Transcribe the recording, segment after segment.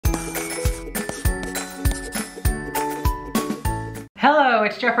Hello,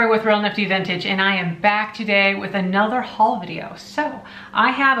 it's Jeffrey with Real Nifty Vintage, and I am back today with another haul video. So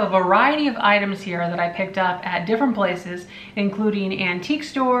I have a variety of items here that I picked up at different places, including antique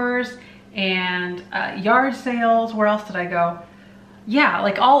stores and yard sales. Where else did I go? Yeah,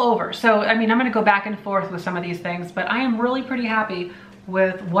 like all over. So I mean, I'm gonna go back and forth with some of these things, but I am really pretty happy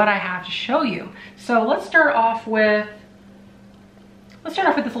with what I have to show you. So let's start off with this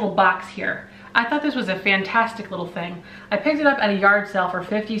little box here. I thought this was a fantastic little thing. I picked it up at a yard sale for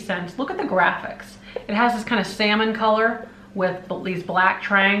 50 cents. Look at the graphics. It has this kind of salmon color with these black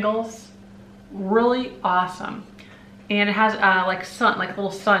triangles. Really awesome. And it has like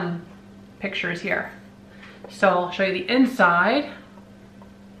little sun pictures here. So I'll show you the inside.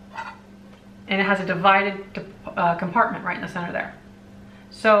 And it has a divided compartment right in the center there.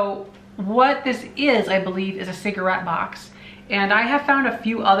 So what this is, I believe, is a cigarette box. And I have found a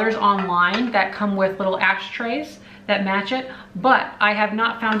few others online that come with little ashtrays that match it, but I have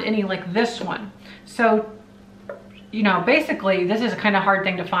not found any like this one. So, you know, basically this is a kind of hard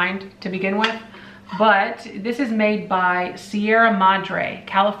thing to find to begin with, but this is made by Sierra Madre,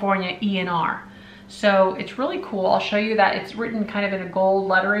 California E&R. So it's really cool. I'll show you that it's written kind of in a gold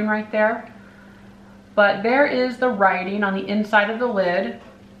lettering right there. But there is the writing on the inside of the lid,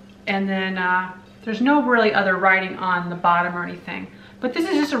 and then there's no really other writing on the bottom or anything. But this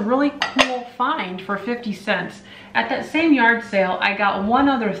is just a really cool find for 50 cents. At that same yard sale, I got one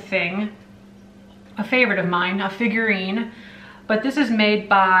other thing, a favorite of mine, a figurine. But this is made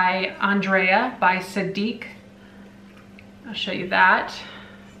by Andrea, by Sadiq. I'll show you that.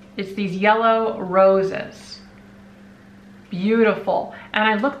 It's these yellow roses. Beautiful. And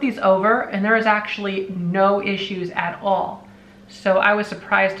I looked these over and there is actually no issues at all. So I was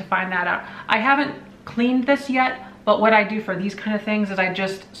surprised to find that out. I haven't cleaned this yet, but what I do for these kind of things is I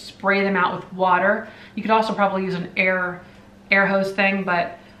just spray them out with water. You could also probably use an air hose thing,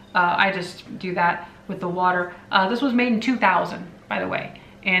 but I just do that with the water. This was made in 2000, by the way,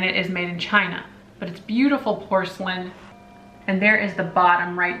 and it is made in China, but it's beautiful porcelain. And there is the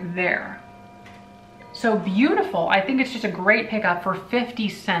bottom right there. So beautiful. I think it's just a great pickup for 50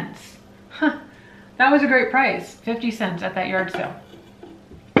 cents. Huh. That was a great price, 50 cents at that yard sale.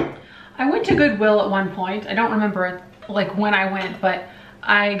 I went to Goodwill at one point. I don't remember like when I went, but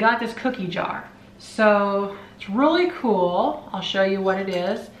I got this cookie jar. So it's really cool. I'll show you what it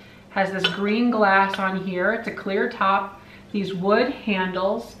is. It has this green glass on here. It's a clear top, these wood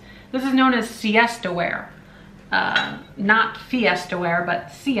handles. This is known as siesta ware. Not fiesta ware,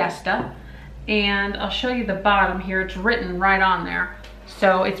 but siesta. And I'll show you the bottom here. It's written right on there.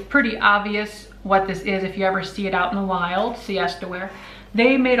 So it's pretty obvious what this is if you ever see it out in the wild, siesta ware.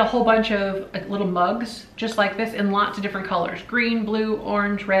 They made a whole bunch of little mugs just like this in lots of different colors. Green, blue,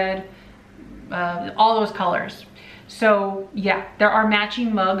 orange, red, all those colors. So yeah, there are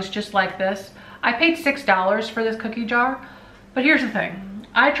matching mugs just like this. I paid $6 for this cookie jar, but here's the thing.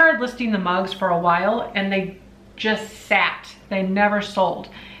 I tried listing the mugs for a while and they just sat. They never sold.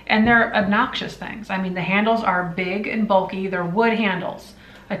 And they're obnoxious things. I mean, the handles are big and bulky. They're wood handles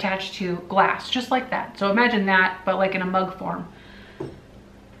attached to glass, just like that. So imagine that, but like in a mug form.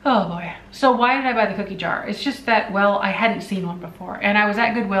 Oh boy. So why did I buy the cookie jar? It's just that, well, I hadn't seen one before. And I was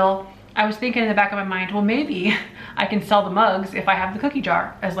at Goodwill. I was thinking in the back of my mind, well, maybe I can sell the mugs if I have the cookie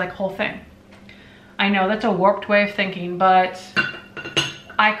jar as like whole thing. I know that's a warped way of thinking, but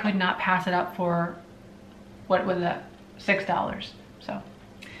I could not pass it up for, what was that? $6. So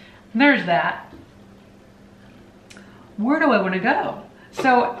there's that. Where do I want to go?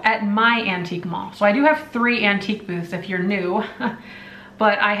 So at my antique mall. So I do have 3 antique booths if you're new,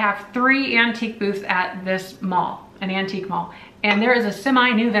 but I have 3 antique booths at this mall, an antique mall. And there is a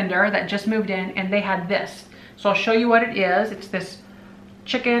semi-new vendor that just moved in and they had this. So I'll show you what it is. It's this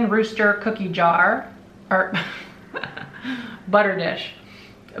chicken rooster cookie jar, or butter dish,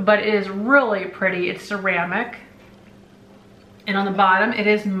 but it is really pretty. It's ceramic. And on the bottom, it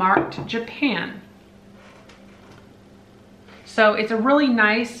is marked Japan. So it's a really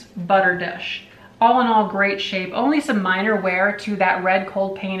nice butter dish. All in all, great shape. Only some minor wear to that red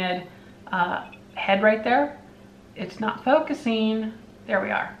cold painted head right there. It's not focusing. There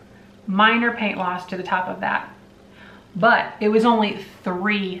we are. Minor paint loss to the top of that. But it was only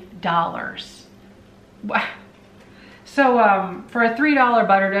 $3. So for a $3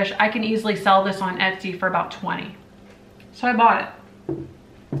 butter dish, I can easily sell this on Etsy for about $20. So I bought it.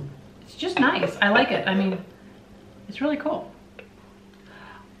 It's just nice. I like it. I mean, it's really cool.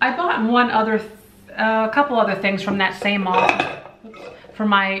 I bought a couple other things from that same mall, from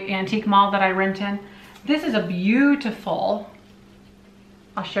my antique mall that I rent in. This is a beautiful,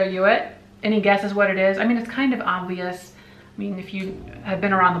 I'll show you it. Any guesses what it is? I mean, it's kind of obvious. mean, if you have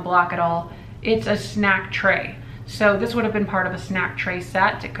been around the block at all, it's a snack tray. So this would have been part of a snack tray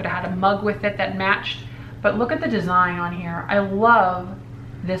set. It could have had a mug with it that matched. But look at the design on here. I love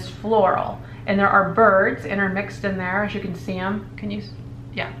this floral. And there are birds intermixed in there, as you can see them. Can you?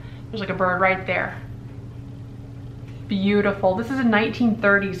 Yeah, there's like a bird right there. Beautiful. This is a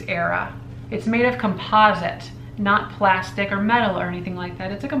 1930s era. It's made of composite, not plastic or metal or anything like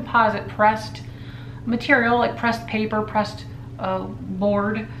that. It's a composite pressed material, like pressed paper, pressed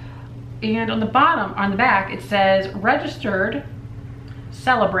board. And on the bottom, on the back, it says registered,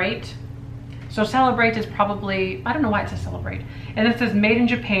 celebrate. So celebrate is probably, I don't know why it says celebrate. And it says made in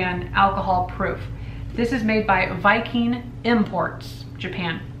Japan, alcohol proof. This is made by Viking Imports,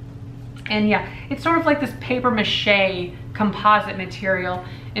 Japan. And yeah, it's sort of like this paper mache composite material.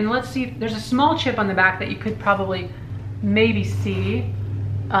 And let's see, there's a small chip on the back that you could probably maybe see,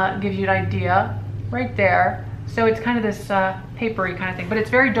 gives you an idea right there. So it's kind of this papery kind of thing, but it's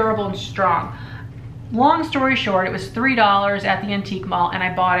very durable and strong. Long story short, it was $3 at the antique mall, and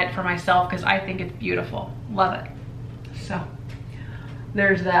I bought it for myself because I think it's beautiful. Love it. So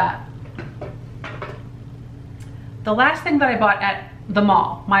there's that. The last thing that I bought at the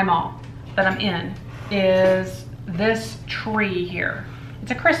mall, my mall that I'm in, is this tree here.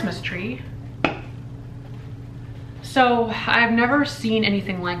 It's a Christmas tree. So I've never seen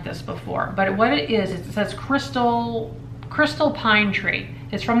anything like this before, but what it is, it says crystal pine tree.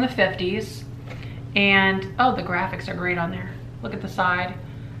 It's from the 50s. And oh, the graphics are great on there. Look at the side.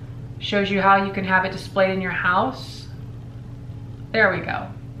 Shows you how you can have it displayed in your house. There we go.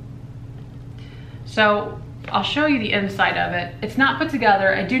 So I'll show you the inside of it. It's not put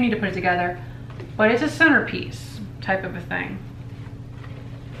together. I do need to put it together, but it's a centerpiece type of a thing.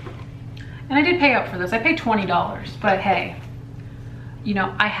 And I did pay up for this. I paid $20, but hey, you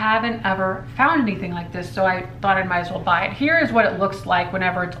know, I haven't ever found anything like this, so I thought I might as well buy it. Here is what it looks like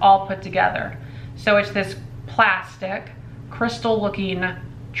whenever it's all put together. So it's this plastic, crystal looking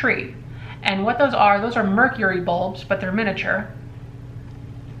tree. And what those are mercury bulbs, but they're miniature.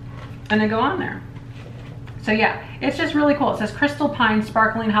 And they go on there. So yeah, it's just really cool. It says crystal pine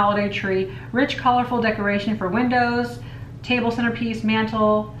sparkling holiday tree, rich colorful decoration for windows, table centerpiece,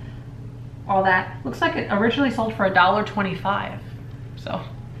 mantle, all that. Looks like it originally sold for $1.25. So,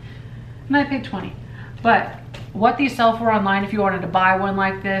 and I paid $20. But what these sell for online, if you wanted to buy one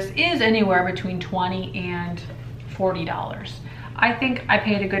like this, is anywhere between $20 and $40. I think I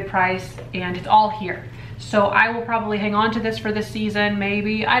paid a good price, and it's all here. So I will probably hang on to this for this season,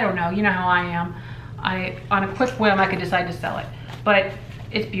 maybe. I don't know, you know how I am. On a quick whim, I could decide to sell it. But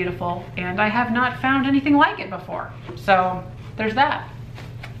it's beautiful, and I have not found anything like it before. So there's that.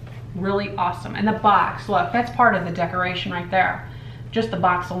 Really awesome. And the box, look, that's part of the decoration right there. Just the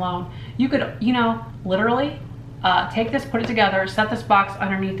box alone. You could, you know, literally take this, put it together, set this box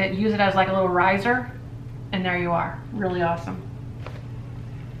underneath it, use it as like a little riser, and there you are. Really awesome.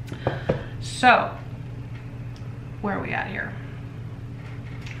 So, where are we at here?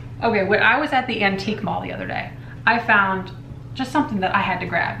 Okay, when I was at the antique mall the other day, I found just something that I had to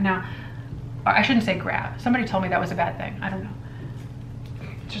grab. Now, I shouldn't say grab. Somebody told me that was a bad thing. I don't know.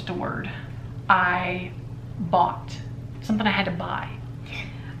 It's just a word. I bought something I had to buy.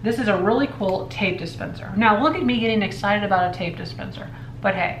 This is a really cool tape dispenser. Now look at me getting excited about a tape dispenser,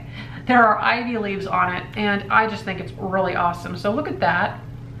 but hey, there are ivy leaves on it, and I just think it's really awesome. So look at that,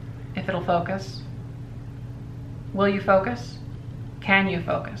 if it'll focus. Will you focus? Can you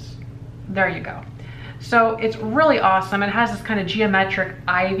focus? There you go. So it's really awesome. It has this kind of geometric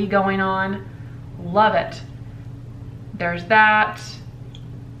ivy going on. Love it. There's that.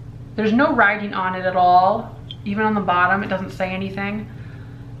 There's no writing on it at all. Even on the bottom, it doesn't say anything.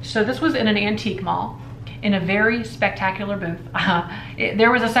 So this was in an antique mall in a very spectacular booth.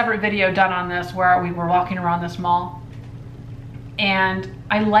 There was a separate video done on this where we were walking around this mall. And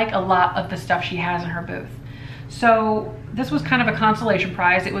I like a lot of the stuff she has in her booth. So this was kind of a consolation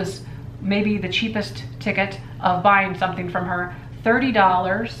prize. It was maybe the cheapest ticket of buying something from her.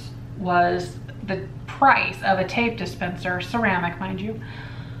 $30 was the price of a tape dispenser, ceramic, mind you.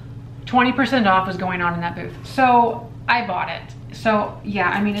 20% off was going on in that booth. So I bought it. So yeah,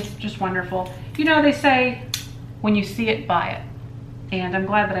 I mean, it's just wonderful. You know, they say when you see it, buy it. And I'm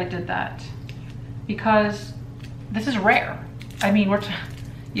glad that I did that because this is rare. I mean,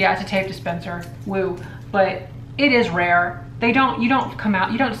 yeah, it's a tape dispenser, woo, but it is rare. You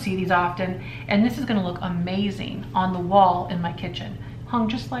don't see these often. And this is gonna look amazing on the wall in my kitchen. Hung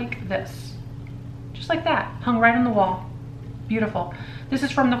just like this, just like that, hung right on the wall. Beautiful. This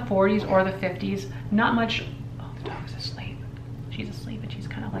is from the 40s or the 50s. Not much, oh, the dog's asleep. She's asleep and she's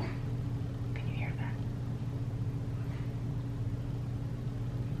kind of like, can you hear that?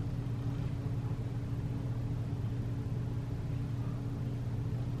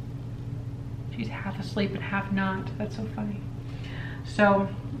 She's half asleep and half not. That's so funny. So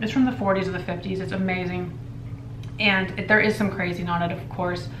it's from the 40s or the 50s. It's amazing. And there is some crazing on it, of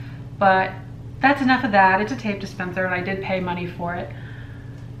course, but that's enough of that. It's a tape dispenser and I did pay money for it.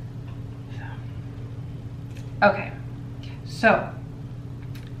 Okay, so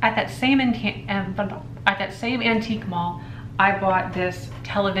at that same antique mall, I bought this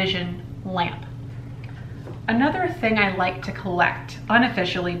television lamp. Another thing I like to collect,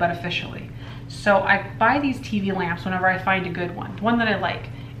 unofficially but officially. So I buy these TV lamps whenever I find a good one that I like.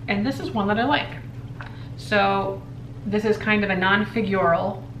 And this is one that I like. So this is kind of a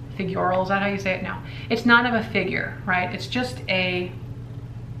non-figural, is that how you say it now? It's not of a figure, right? It's just a,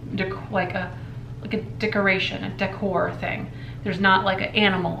 like a decoration, a decor thing. There's not like an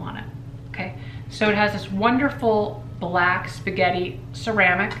animal on it, okay? So it has this wonderful black spaghetti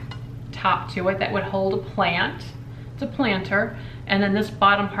ceramic top to it that would hold a plant. It's a planter. And then this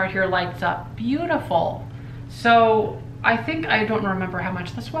bottom part here lights up. Beautiful. So I think, I don't remember how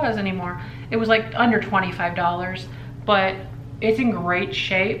much this was anymore. It was like under $25, but it's in great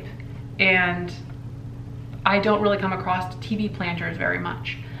shape and I don't really come across TV planters very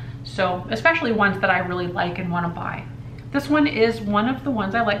much. So especially ones that I really like and want to buy. This one is one of the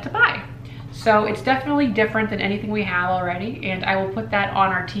ones I like to buy. So it's definitely different than anything we have already, and I will put that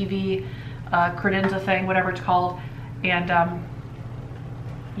on our TV credenza thing, whatever it's called, and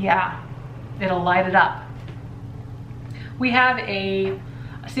yeah, it'll light it up. We have a,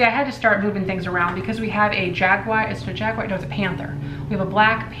 see, I had to start moving things around because we have a Jaguar, it's a Jaguar, no, it's a Panther. We have a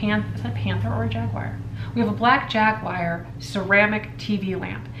black is that a Panther or a Jaguar? We have a black Jaguar ceramic TV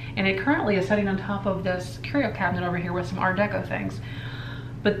lamp, and it currently is sitting on top of this curio cabinet over here with some Art Deco things.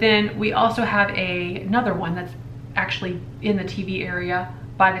 But then we also have another one that's actually in the TV area,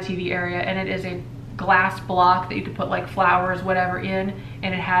 by the TV area, and it is a glass block that you could put like flowers, whatever in,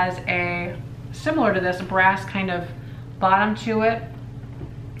 and it has a, similar to this, brass kind of bottom to it.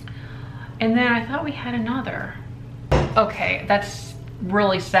 And then I thought we had another. Okay, that's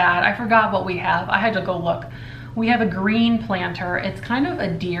really sad. I forgot what we have. I had to go look. We have a green planter. It's kind of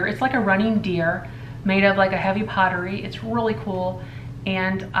a deer. It's like a running deer made of like a heavy pottery. It's really cool.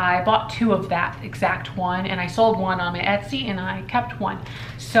 And I bought two of that exact one, and I sold one on my Etsy and I kept one.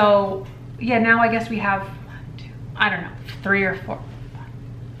 So yeah, now I guess we have, I don't know, 3 or 4.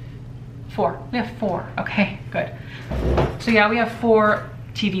 4, we have 4, okay, good. So yeah, we have 4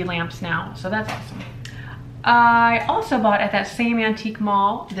 TV lamps now, so that's awesome. I also bought at that same antique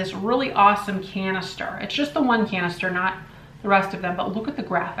mall this really awesome canister. It's just the one canister, not the rest of them, but look at the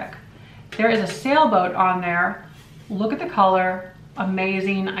graphic. There is a sailboat on there. Look at the color.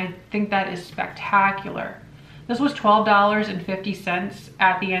 Amazing. I think that is spectacular. This was $12.50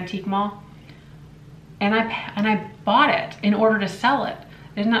 at the antique mall, and I bought it in order to sell it.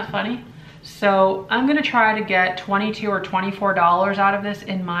 Isn't that funny? So I'm gonna try to get $22 or $24 out of this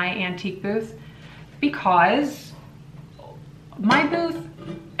in my antique booth, because my booth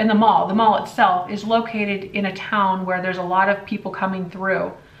in the mall itself is located in a town where there's a lot of people coming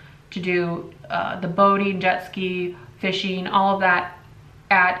through to do the boating, jet ski, fishing, all of that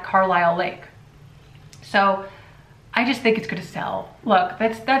at Carlisle Lake. So I just think it's gonna sell. Look,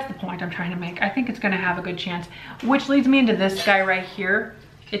 that's the point I'm trying to make. I think it's gonna have a good chance, which leads me into this guy right here.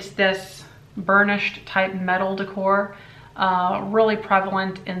 It's this burnished type metal decor, really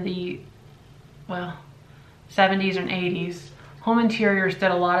prevalent in the, well, 70s and 80s. Home Interiors did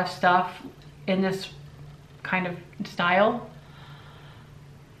a lot of stuff in this kind of style.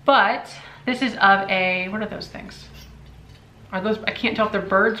 But this is of a, what are those things? Are those, I can't tell if they're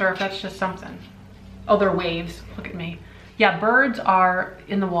birds or if that's just something. Oh, they're waves, look at me. Yeah, birds are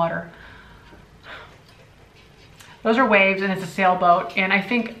in the water. Those are waves and it's a sailboat, and I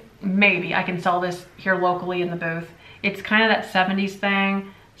think maybe I can sell this here locally in the booth. It's kind of that 70s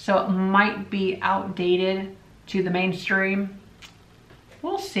thing, so it might be outdated to the mainstream.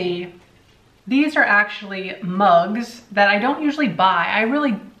 We'll see. These are actually mugs that I don't usually buy. I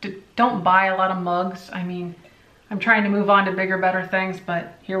really don't buy a lot of mugs. I mean, I'm trying to move on to bigger, better things,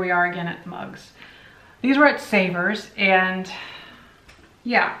 but here we are again at mugs. These were at Savers, and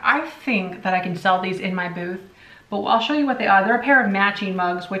yeah, I think that I can sell these in my booth, but I'll show you what they are. They're a pair of matching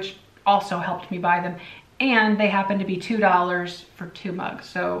mugs, which also helped me buy them, and they happen to be $2 for 2 mugs,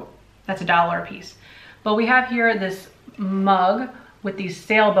 so that's $1 a piece. But we have here this mug with these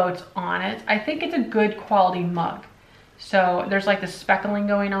sailboats on it. I think it's a good quality mug. So there's like the speckling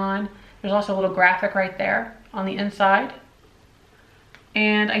going on. There's also a little graphic right there on the inside.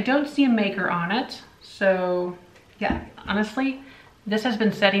 And I don't see a maker on it. So yeah, honestly, this has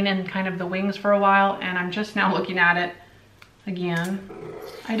been setting in kind of the wings for a while, and I'm just now looking at it. again.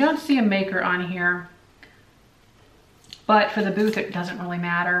 I don't see a maker on here, but for the booth, it doesn't really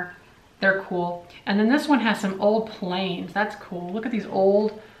matter. They're cool. And then this one has some old planes. That's cool. Look at these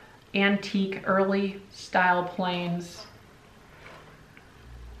old antique early style planes.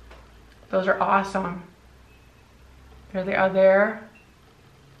 Those are awesome. There they are there.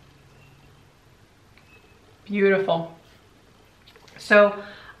 Beautiful. So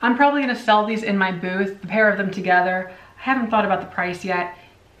I'm probably gonna sell these in my booth, the pair of them together. I haven't thought about the price yet.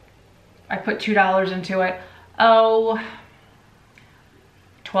 I put $2 into it. Oh,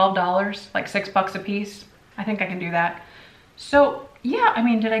 $12, like $6 a piece. I think I can do that. So yeah, I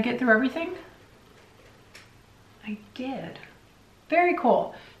mean, did I get through everything? I did. Very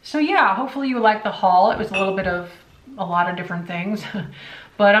cool. So yeah, hopefully you liked the haul. It was a little bit of a lot of different things,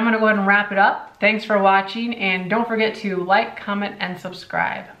 but I'm gonna go ahead and wrap it up. Thanks for watching, and don't forget to like, comment, and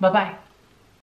subscribe. Bye-bye.